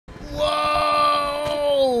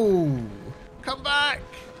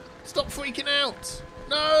freaking out.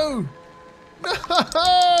 No.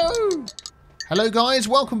 No. Hello guys,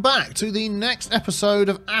 welcome back to the next episode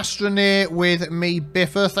of Astroneer with me,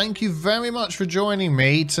 Biffa. Thank you very much for joining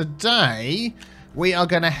me. Today, we are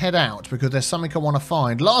going to head out because there's something I want to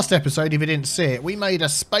find. Last episode, if you didn't see it, we made a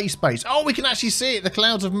space base. Oh, we can actually see it. The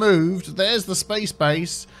clouds have moved. There's the space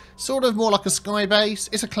base. Sort of more like a sky base.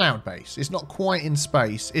 It's a cloud base. It's not quite in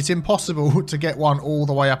space. It's impossible to get one all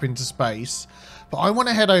the way up into space. But I want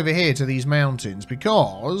to head over here to these mountains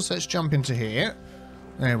because, let's jump into here.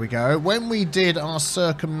 There we go. When we did our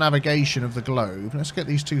circumnavigation of the globe, let's get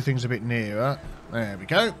these two things a bit nearer. There we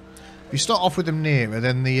go. If you start off with them nearer,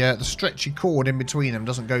 then the stretchy cord in between them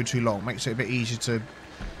doesn't go too long. Makes it a bit easier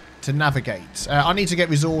to navigate. I need to get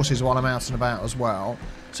resources while I'm out and about as well.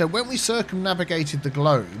 So when we circumnavigated the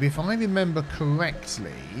globe, if I remember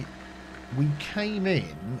correctly, we came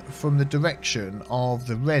in from the direction of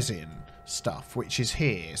the resin stuff, which is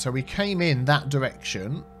here. So we came in that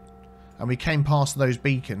direction, and we came past those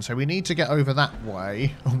beacons. So we need to get over that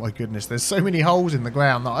way. Oh my goodness, there's so many holes in the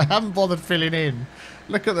ground that I haven't bothered filling in.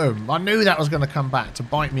 Look at them. I knew that was going to come back to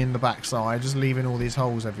bite me in the backside, just leaving all these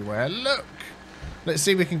holes everywhere. Look! Let's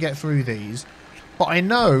see if we can get through these. But I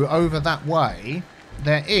know over that way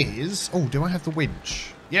there is... Oh, do I have the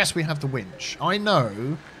winch? Yes, we have the winch. I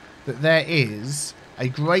know that there is a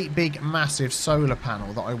great big massive solar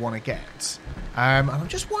panel that I want to get. And I'm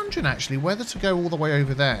just wondering actually whether to go all the way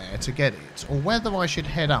over there to get it, or whether I should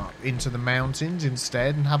head up into the mountains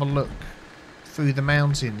instead and have a look through the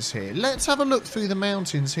mountains here. Let's have a look through the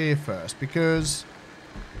mountains here first, because...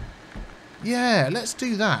 Yeah, let's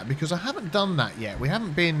do that, because I haven't done that yet. We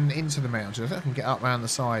haven't been into the mountains. I think I can get up around the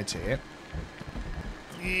sides here.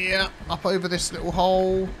 Yeah, up over this little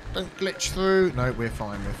hole. Don't glitch through. No, we're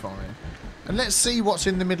fine, we're fine. And let's see what's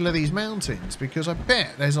in the middle of these mountains, because I bet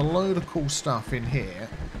there's a load of cool stuff in here.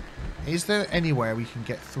 Is there anywhere we can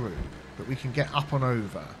get through, that we can get up and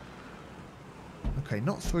over? Okay,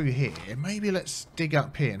 not through here. Maybe let's dig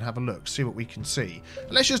up here and have a look, see what we can see.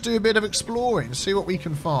 Let's just do a bit of exploring, see what we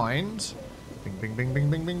can find. Bing, bing, bing, bing,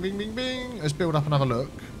 bing, bing, bing, bing, bing. Let's build up and have a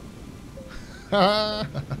look.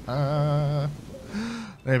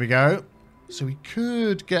 There we go. So we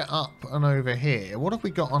could get up and over here. What have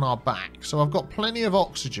we got on our back? So I've got plenty of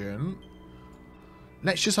oxygen.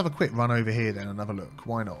 Let's just have a quick run over here then and have a look.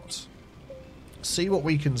 Why not? See what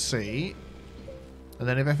we can see. And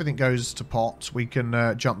then if everything goes to pot, we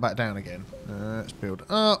can jump back down again. Let's build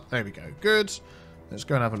up. There we go. Good. Let's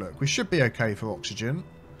go and have a look. We should be okay for oxygen.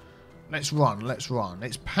 Let's run. Let's run.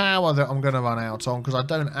 It's power that I'm going to run out on because I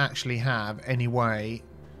don't actually have any way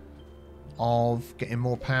of getting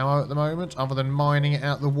more power at the moment other than mining it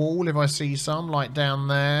out the wall if I see some, like down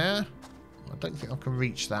there. I don't think I can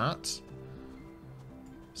reach that.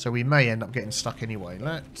 So we may end up getting stuck anyway.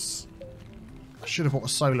 Let's... I should have bought a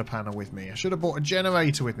solar panel with me. I should have bought a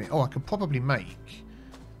generator with me. Oh, I could probably make...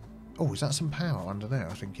 Oh, is that some power under there?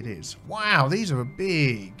 I think it is. Wow, these are a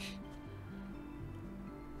big...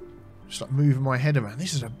 Just like moving my head around.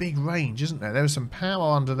 This is a big range, isn't there? There was some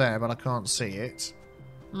power under there, but I can't see it.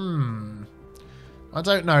 I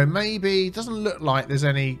don't know. Maybe... It doesn't look like there's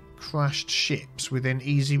any crashed ships within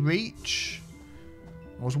easy reach.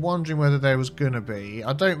 I was wondering whether there was going to be.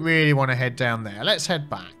 I don't really want to head down there. Let's head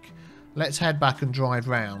back. Let's head back and drive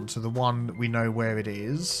round to the one that we know where it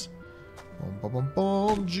is. Boom, boom, boom,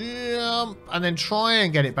 boom, jump. And then try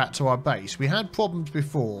and get it back to our base. We had problems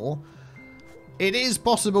before. It is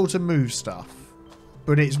possible to move stuff,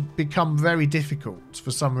 but it's become very difficult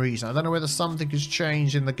for some reason. I don't know whether something has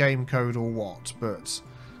changed in the game code or what, but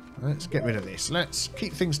let's get rid of this. Let's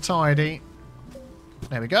keep things tidy.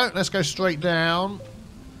 There we go. Let's go straight down.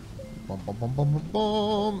 Boom, boom, boom, boom, boom,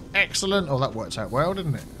 boom. Excellent. Oh, that worked out well,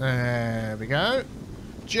 didn't it? There we go.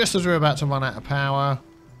 Just as we're about to run out of power.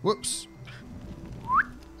 Whoops.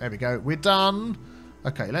 There we go. We're done.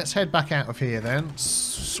 Okay, let's head back out of here then.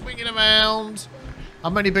 Swinging around.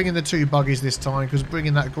 I'm only bringing the two buggies this time because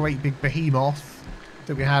bringing that great big behemoth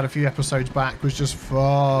that we had a few episodes back was just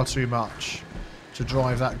far too much to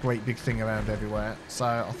drive that great big thing around everywhere. So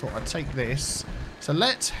I thought I'd take this. So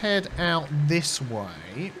let's head out this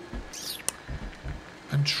way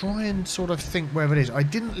and try and sort of think where it is. I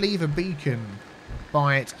didn't leave a beacon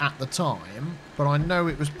by it at the time, but I know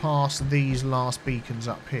it was past these last beacons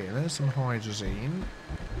up here. There's some hydrazine.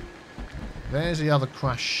 There's the other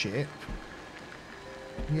crash ship.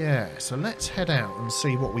 Yeah, so let's head out and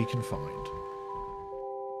see what we can find.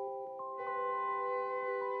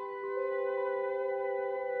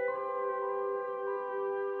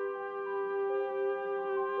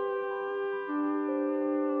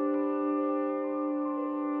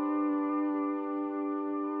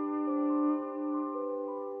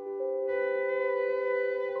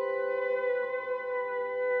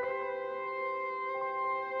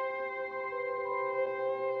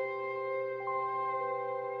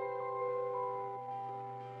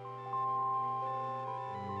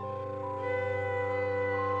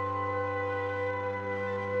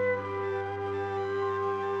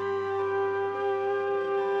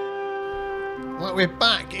 Right, we're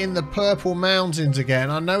back in the Purple Mountains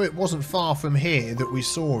again. I know it wasn't far from here that we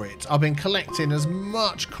saw it. I've been collecting as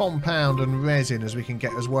much compound and resin as we can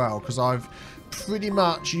get as well, because I've pretty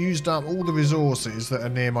much used up all the resources that are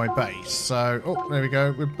near my base. So, oh, there we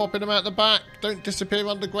go. We're popping them out the back. Don't disappear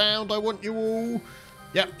underground. I want you all.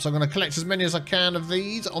 Yep, so I'm going to collect as many as I can of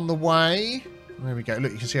these on the way. There we go.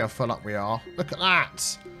 Look, you can see how full up we are. Look at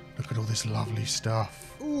that. Look at all this lovely stuff.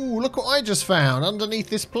 Ooh, look what I just found underneath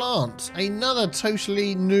this plant. Another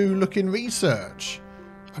totally new looking research.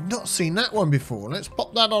 I've not seen that one before. Let's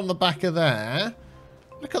pop that on the back of there.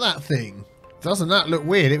 Look at that thing. Doesn't that look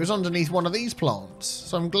weird? It was underneath one of these plants.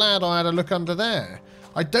 So I'm glad I had a look under there.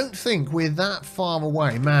 I don't think we're that far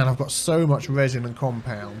away. Man, I've got so much resin and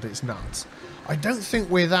compound. It's nuts. I don't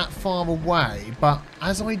think we're that far away, but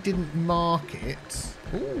as I didn't mark it...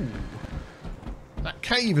 Ooh. That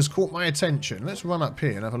cave has caught my attention. Let's run up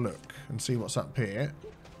here and have a look and see what's up here.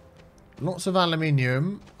 Lots of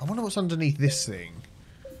aluminium. I wonder what's underneath this thing.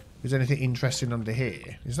 Is there anything interesting under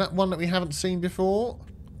here? Is that one that we haven't seen before?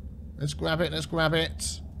 Let's grab it. Let's grab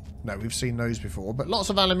it. No, we've seen those before. But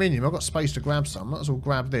lots of aluminium. I've got space to grab some. Might as well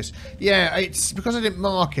grab this. Yeah, it's because I didn't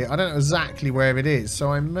mark it. I don't know exactly where it is.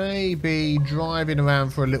 So I may be driving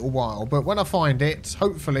around for a little while. But when I find it,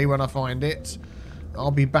 hopefully when I find it... I'll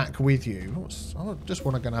be back with you. I just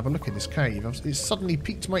want to go and have a look in this cave. It's suddenly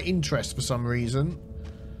piqued my interest for some reason.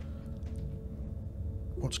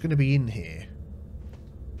 What's going to be in here?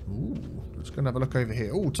 Ooh, let's go and have a look over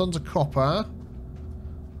here. Ooh, tons of copper.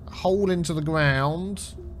 A hole into the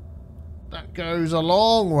ground. That goes a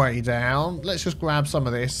long way down. Let's just grab some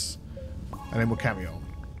of this. And then we'll carry on.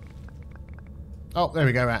 Oh, there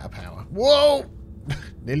we go. Out of power. Whoa!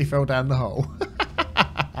 Nearly fell down the hole.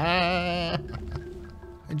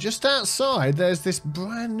 And just outside, there's this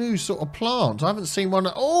brand new sort of plant. I haven't seen one.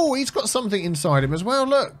 Oh, he's got something inside him as well.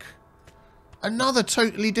 Look. Another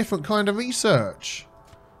totally different kind of research.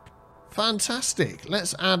 Fantastic.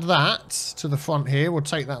 Let's add that to the front here. We'll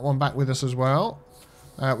take that one back with us as well.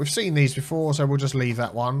 We've seen these before, so we'll just leave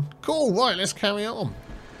that one. Cool. Right, let's carry on.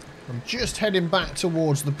 I'm just heading back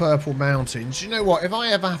towards the Purple Mountains. You know what? If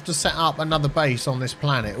I ever have to set up another base on this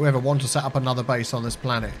planet, whoever wants to set up another base on this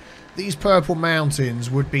planet, these Purple Mountains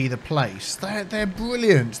would be the place. They're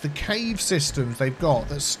brilliant. The cave systems they've got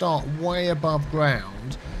that start way above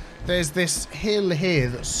ground. There's this hill here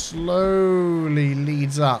that slowly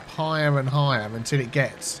leads up higher and higher until it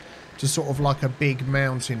gets to sort of like a big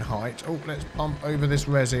mountain height. Oh, let's bump over this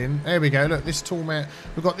resin. There we go. Look, this tall mountain.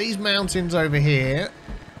 We've got these mountains over here.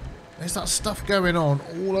 There's that stuff going on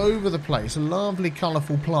all over the place. Lovely,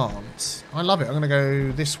 colourful plants. I love it. I'm going to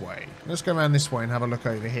go this way. Let's go around this way and have a look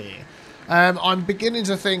over here. I'm beginning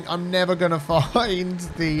to think I'm never going to find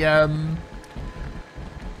the... I'm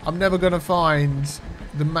never going to find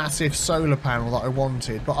the massive solar panel that I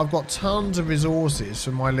wanted. But I've got tons of resources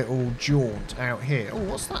for my little jaunt out here. Oh,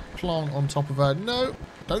 what's that plant on top of her? No,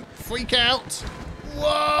 don't freak out.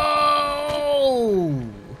 Whoa!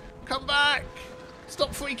 Come back!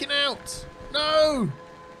 Stop freaking out! No!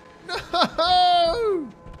 No!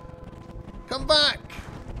 Come back!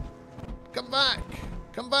 Come back!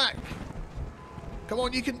 Come back! Come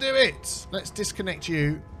on, you can do it! Let's disconnect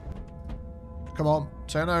you. Come on,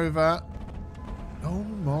 turn over. Oh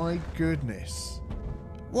my goodness.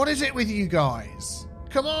 What is it with you guys?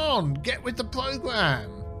 Come on, get with the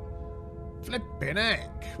program. Flippin'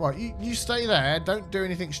 heck. Right, you stay there. Don't do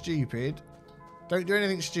anything stupid. Don't do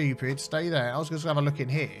anything stupid. Stay there. I was going to have a look in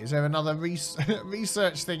here. Is there another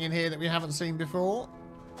research thing in here that we haven't seen before?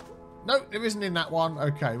 No, there isn't in that one.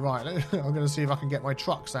 Okay, right. I'm going to see if I can get my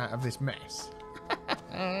trucks out of this mess.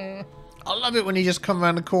 I love it when you just come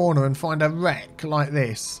around the corner and find a wreck like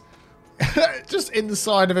this. Just in the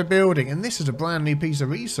side of a building. And this is a brand new piece of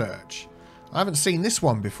research. I haven't seen this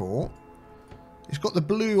one before. It's got the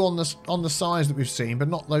blue on the sides that we've seen, but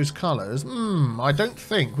not those colours. I don't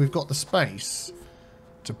think we've got the space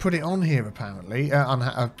to put it on here, apparently.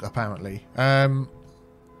 Apparently.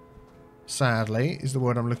 Sadly, is the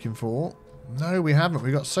word I'm looking for. No, we haven't.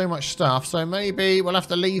 We've got so much stuff, so maybe we'll have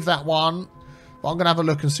to leave that one. But I'm going to have a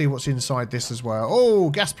look and see what's inside this as well.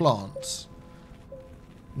 Oh, gas plants.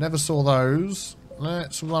 Never saw those.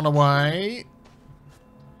 Let's run away.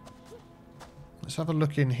 Let's have a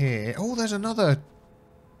look in here. Oh, there's another...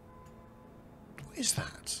 What is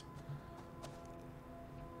that?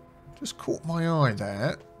 Just caught my eye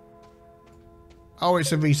there. Oh,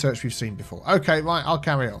 it's a research we've seen before. Okay, right, I'll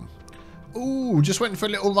carry on. Ooh, just went for a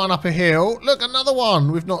little run up a hill. Look, another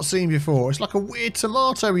one we've not seen before. It's like a weird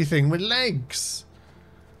tomato-y thing with legs.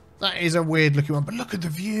 That is a weird looking one, but look at the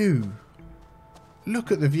view.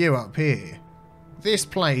 Look at the view up here. This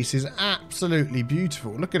place is absolutely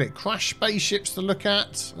beautiful. Look at it. Crash spaceships to look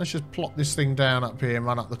at. Let's just plop this thing down up here and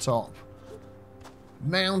run up the top.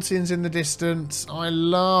 Mountains in the distance. I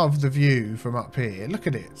love the view from up here. Look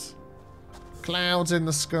at it. Clouds in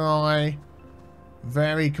the sky.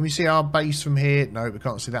 Can we see our base from here? No, we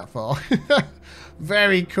can't see that far.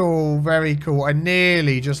 Very cool, very cool. I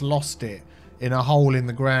nearly just lost it in a hole in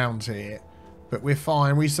the ground here. But we're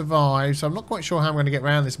fine, we survived. So I'm not quite sure how I'm going to get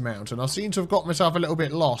around this mountain. I seem to have got myself a little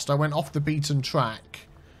bit lost. I went off the beaten track.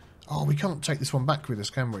 Oh, we can't take this one back with us,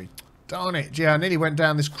 can we? Darn it. Yeah, I nearly went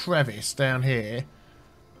down this crevice down here.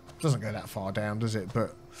 Doesn't go that far down, does it?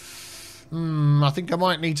 But I think I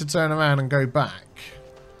might need to turn around and go back.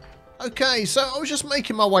 Okay, so I was just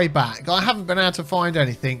making my way back. I haven't been able to find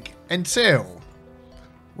anything until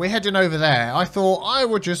we're heading over there. I thought I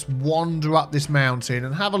would just wander up this mountain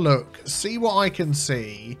and have a look, see what I can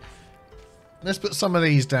see. Let's put some of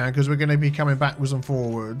these down because we're going to be coming backwards and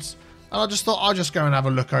forwards. And I just thought I'll just go and have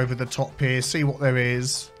a look over the top here, see what there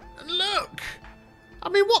is. And look! I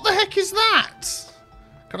mean, what the heck is that?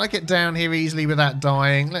 Can I get down here easily without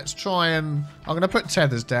dying? Let's try and... I'm going to put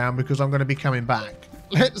tethers down because I'm going to be coming back.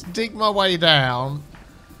 Let's dig my way down.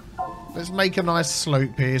 Let's make a nice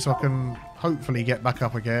slope here so I can hopefully get back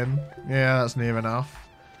up again. Yeah, that's near enough.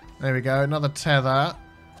 There we go. Another tether.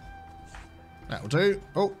 That'll do.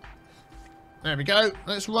 Oh, there we go.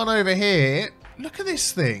 Let's run over here. Look at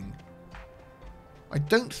this thing. I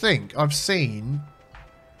don't think I've seen...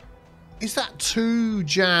 Is that two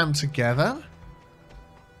jammed together?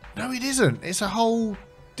 No, it isn't. It's a whole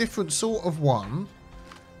different sort of one.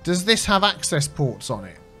 Does this have access ports on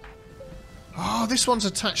it? Oh, this one's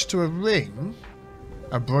attached to a ring.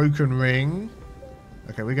 A broken ring.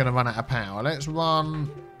 Okay, we're going to run out of power. Let's run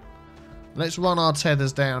our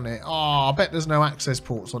tethers down here. Oh, I bet there's no access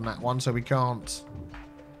ports on that one, so we can't...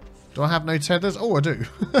 Do I have no tethers? Oh, I do.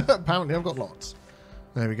 Apparently I've got lots.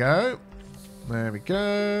 There we go. There we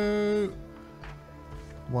go.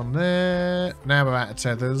 One there. Now we're out of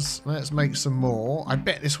tethers. Let's make some more. I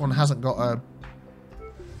bet this one hasn't got an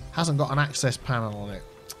access panel on it.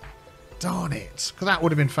 Darn it. Because that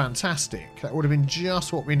would have been fantastic. That would have been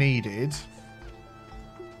just what we needed.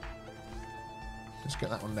 Let's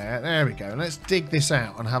get that one there. There we go. Let's dig this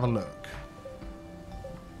out and have a look.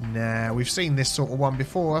 Nah, we've seen this sort of one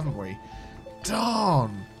before, haven't we?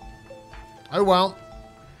 Darn. Oh well.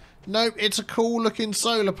 Nope, it's a cool looking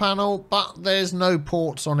solar panel, but there's no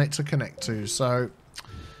ports on it to connect to. So,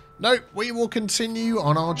 nope, we will continue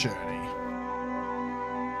on our journey.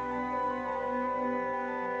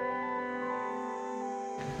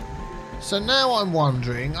 So now I'm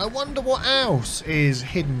wondering, I wonder what else is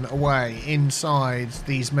hidden away inside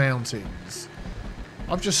these mountains.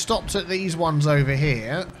 I've just stopped at these ones over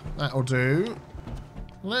here. That'll do.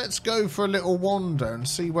 Let's go for a little wander and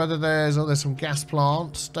see whether there's... Oh, there's some gas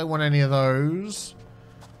plants. Don't want any of those.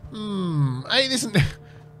 Hey, isn't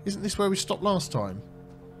this where we stopped last time?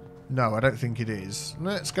 No, I don't think it is.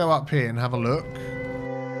 Let's go up here and have a look.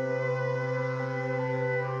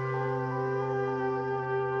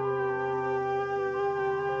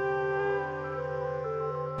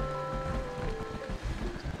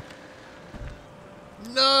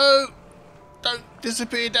 No! Don't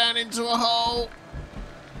disappear down into a hole.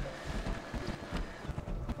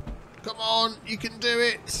 Come on, you can do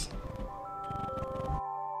it.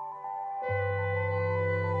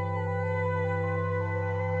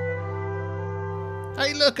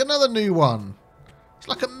 Hey, look, another new one. It's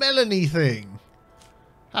like a Melanie thing.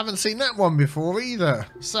 Haven't seen that one before either.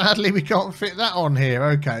 Sadly, we can't fit that on here.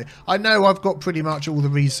 Okay. I know I've got pretty much all the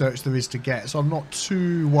research there is to get, so I'm not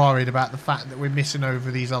too worried about the fact that we're missing over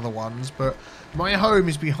these other ones, but my home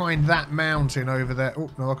is behind that mountain over there. Oh,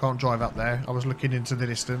 no, I can't drive up there. I was looking into the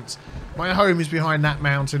distance. My home is behind that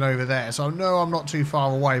mountain over there, so no, I'm not too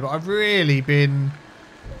far away, but I've really been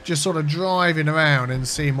just sort of driving around and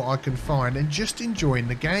seeing what I can find and just enjoying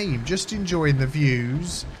the game, just enjoying the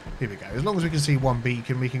views. Here we go. As long as we can see one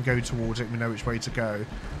beacon, we can go towards it and we know which way to go.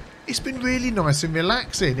 It's been really nice and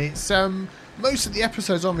relaxing. It's most of the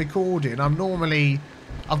episodes I'm recording,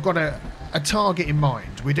 I've got a target in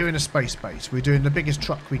mind. We're doing a space base. We're doing the biggest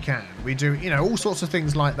truck we can. We do, all sorts of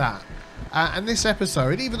things like that. And this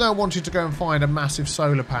episode, even though I wanted to go and find a massive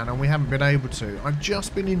solar panel, we haven't been able to. I've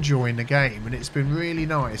just been enjoying the game, and it's been really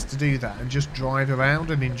nice to do that and just drive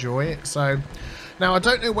around and enjoy it. So, now I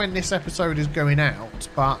don't know when this episode is going out,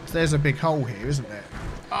 but there's a big hole here, isn't there?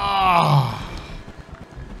 Ah!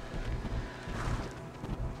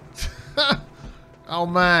 Oh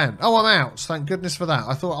man. Oh, I'm out. Thank goodness for that.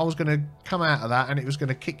 I thought I was going to come out of that and it was going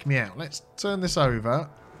to kick me out. Let's turn this over.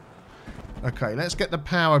 Okay, let's get the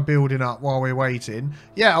power building up while we're waiting.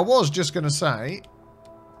 Yeah, I was just going to say...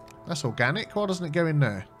 That's organic. Why doesn't it go in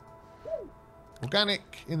there? Organic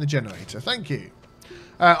in the generator. Thank you.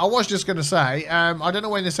 I was just going to say, I don't know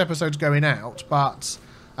when this episode's going out, but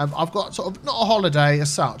I've got sort of, not a holiday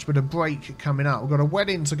as such, but a break coming up. We've got a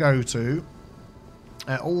wedding to go to,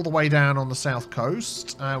 all the way down on the south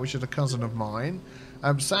coast, which is a cousin of mine.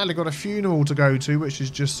 Sadly got a funeral to go to, which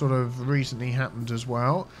has just sort of recently happened as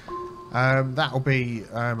well. That'll be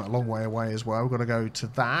a long way away as well. We've got to go to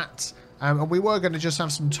that. And we were going to just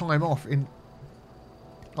have some time off in...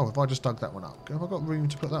 Oh, have I just dug that one up? Have I got room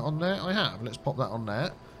to put that on there? I have. Let's pop that on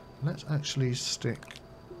there. Let's actually stick...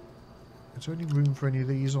 Is there any room for any of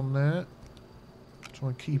these on there? Try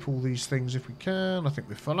and keep all these things if we can. I think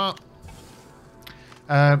we're full up.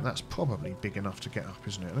 That's probably big enough to get up,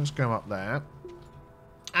 isn't it? Let's go up there.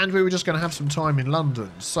 And we were just going to have some time in London.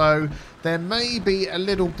 So there may be a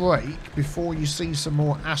little break before you see some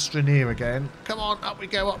more Astroneer again. Come on, up we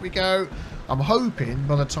go, up we go. I'm hoping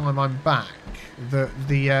by the time I'm back that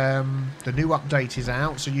the new update is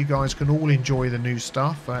out, so you guys can all enjoy the new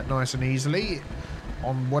stuff nice and easily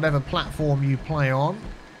on whatever platform you play on.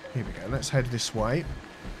 Here we go, let's head this way.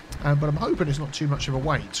 But I'm hoping it's not too much of a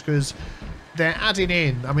wait, because they're adding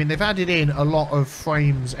in, I mean, they've added in a lot of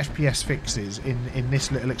frames, FPS fixes in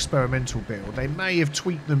this little experimental build. They may have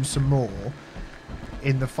tweaked them some more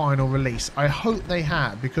in the final release. I hope they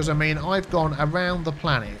have, because, I mean, I've gone around the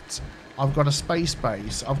planet. I've got a space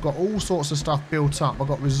base. I've got all sorts of stuff built up. I've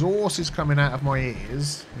got resources coming out of my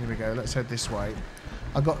ears. Here we go. Let's head this way.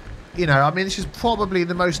 I've got... You know, I mean, this is probably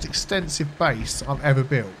the most extensive base I've ever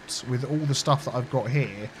built with all the stuff that I've got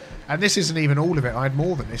here. And this isn't even all of it. I had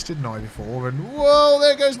more than this, didn't I, before? And, whoa,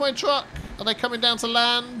 there goes my truck. Are they coming down to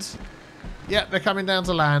land? Yep, they're coming down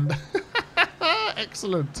to land.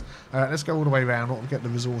 Excellent. Let's go all the way around. I'll get the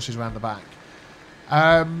resources around the back.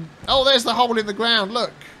 Oh, there's the hole in the ground.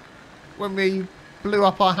 Look. When we blew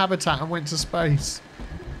up our habitat and went to space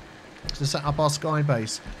to set up our sky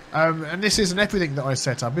base. And this isn't everything that I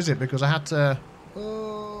set up, is it? Because I had to...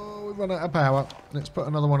 Oh, we've run out of power. Let's put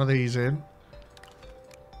another one of these in.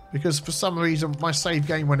 Because for some reason my save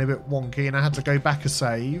game went a bit wonky and I had to go back a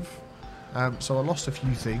save. So I lost a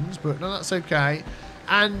few things, but no, that's okay.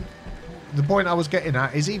 And the point I was getting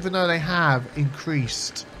at is, even though they have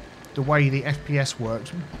increased the way the FPS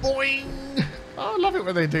works... Boing! Oh, I love it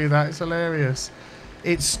when they do that. It's hilarious.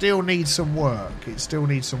 It still needs some work. It still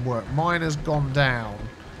needs some work. Mine has gone down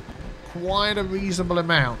quite a reasonable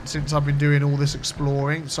amount since I've been doing all this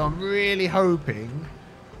exploring. So I'm really hoping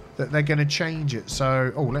that they're going to change it.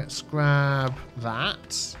 So, oh, let's grab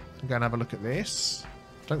that. I'm going to have a look at this.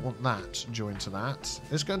 Don't want that joined to that.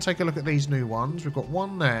 Let's go and take a look at these new ones. We've got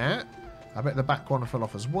one there. I bet the back one fell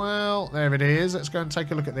off as well. There it is. Let's go and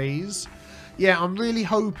take a look at these. Yeah, I'm really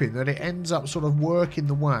hoping that it ends up sort of working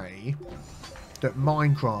the way that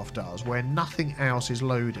Minecraft does, where nothing else is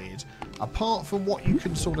loaded apart from what you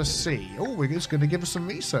can sort of see. Oh, it's going to give us some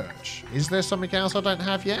research. Is there something else I don't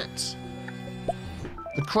have yet?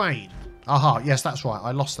 The crane. Aha, yes, that's right.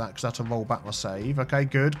 I lost that because I had to roll back my save. Okay,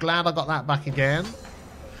 good. Glad I got that back again.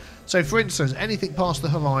 So, for instance, anything past the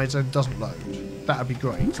horizon doesn't load. That would be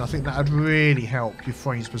great. I think that would really help your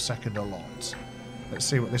frames per second a lot. Let's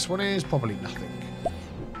see what this one is. Probably nothing.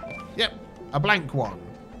 Yep, a blank one.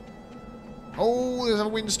 Oh, there's a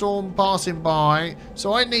windstorm passing by.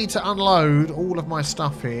 So I need to unload all of my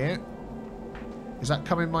stuff here. Is that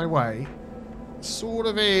coming my way? Sort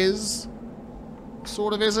of is.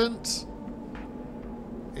 Sort of isn't.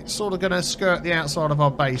 It's sort of going to skirt the outside of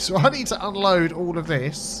our base. So I need to unload all of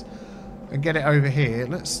this and get it over here.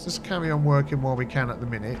 Let's just carry on working while we can at the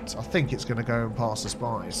minute. I think it's going to go and pass us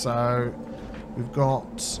by. So we've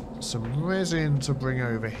got some resin to bring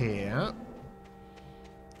over here.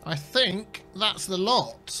 I think that's the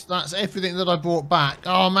lot. That's everything that I brought back.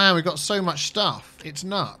 Oh man, we've got so much stuff. It's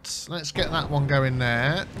nuts. Let's get that one going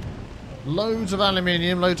there. Loads of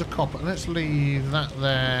aluminium, loads of copper. Let's leave that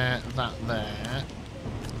there, that there,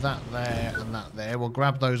 that there, and that there. We'll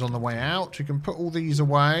grab those on the way out. We can put all these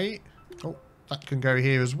away. Oh, that can go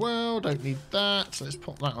here as well. Don't need that. So let's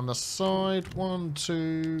pop that on the side. 1,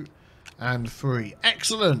 2, and 3.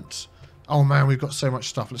 Excellent. Oh man, we've got so much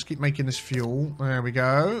stuff. Let's keep making this fuel. There we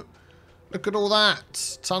go. Look at all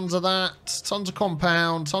that. Tons of that. Tons of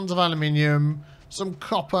compound. Tons of aluminium. Some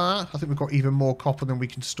copper. I think we've got even more copper than we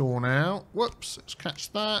can store now. Whoops. Let's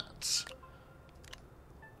catch that.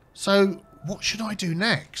 So, what should I do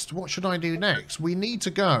next? What should I do next? We need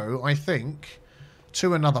to go, I think,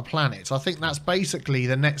 to another planet. I think that's basically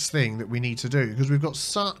the next thing that we need to do, because we've got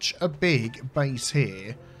such a big base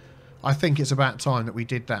here. I think it's about time that we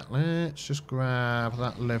did that. Let's just grab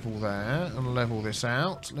that level there and level this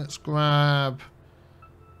out. Let's grab...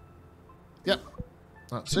 Yep,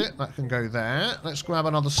 that's it. That can go there. Let's grab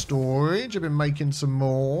another storage. I've been making some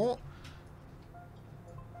more.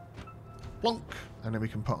 Plonk. And then we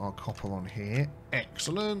can put our copper on here.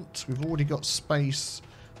 Excellent. We've already got space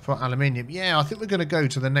for aluminium. Yeah, I think we're going to go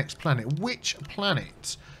to the next planet. Which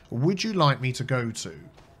planet would you like me to go to?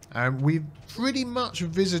 We've pretty much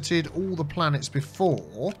visited all the planets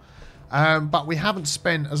before, but we haven't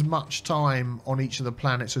spent as much time on each of the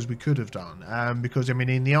planets as we could have done. Because, I mean,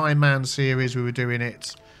 in the Iron Man series, we were doing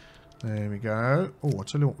it... There we go. Oh, I'll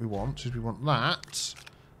tell you what we want, is we want that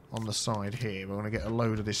on the side here. We're going to get a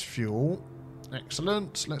load of this fuel.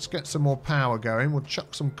 Excellent. Let's get some more power going. We'll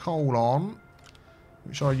chuck some coal on,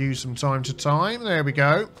 which I use from time to time. There we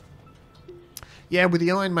go. Yeah, with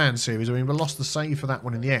the Iron Man series, I mean, we lost the save for that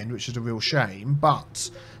one in the end, which is a real shame.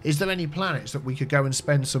 But is there any planets that we could go and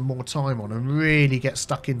spend some more time on and really get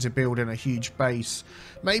stuck into building a huge base?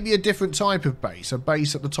 Maybe a different type of base. A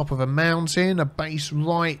base at the top of a mountain, a base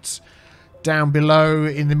right down below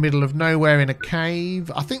in the middle of nowhere in a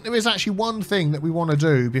cave. I think there is actually one thing that we want to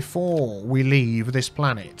do before we leave this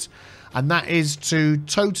planet. And that is to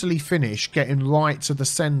totally finish getting right to the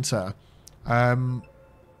centre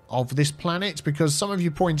of this planet, because some of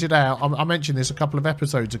you pointed out, I mentioned this a couple of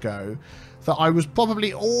episodes ago, that I was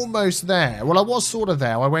probably almost there. Well, I was sort of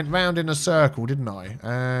there. I went round in a circle, didn't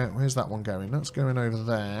I? Where's that one going? That's going over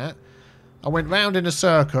there. I went round in a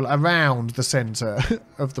circle around the centre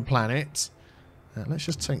of the planet. Let's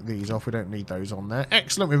just take these off. We don't need those on there.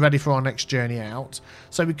 Excellent. We're ready for our next journey out.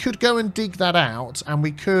 So we could go and dig that out, and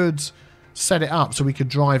we could set it up so we could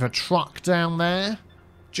drive a truck down there.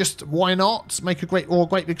 Just, why not? Make a great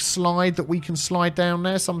big slide that we can slide down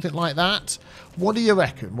there, something like that. What do you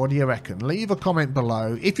reckon? What do you reckon? Leave a comment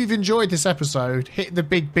below. If you've enjoyed this episode, hit the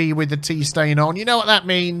big B with the T stain on. You know what that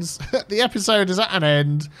means. The episode is at an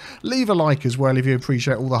end. Leave a like as well if you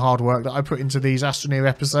appreciate all the hard work that I put into these Astroneer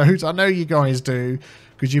episodes. I know you guys do,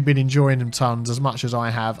 because you've been enjoying them tons as much as I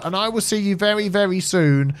have. And I will see you very, very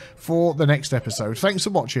soon for the next episode. Thanks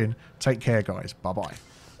for watching. Take care, guys. Bye-bye.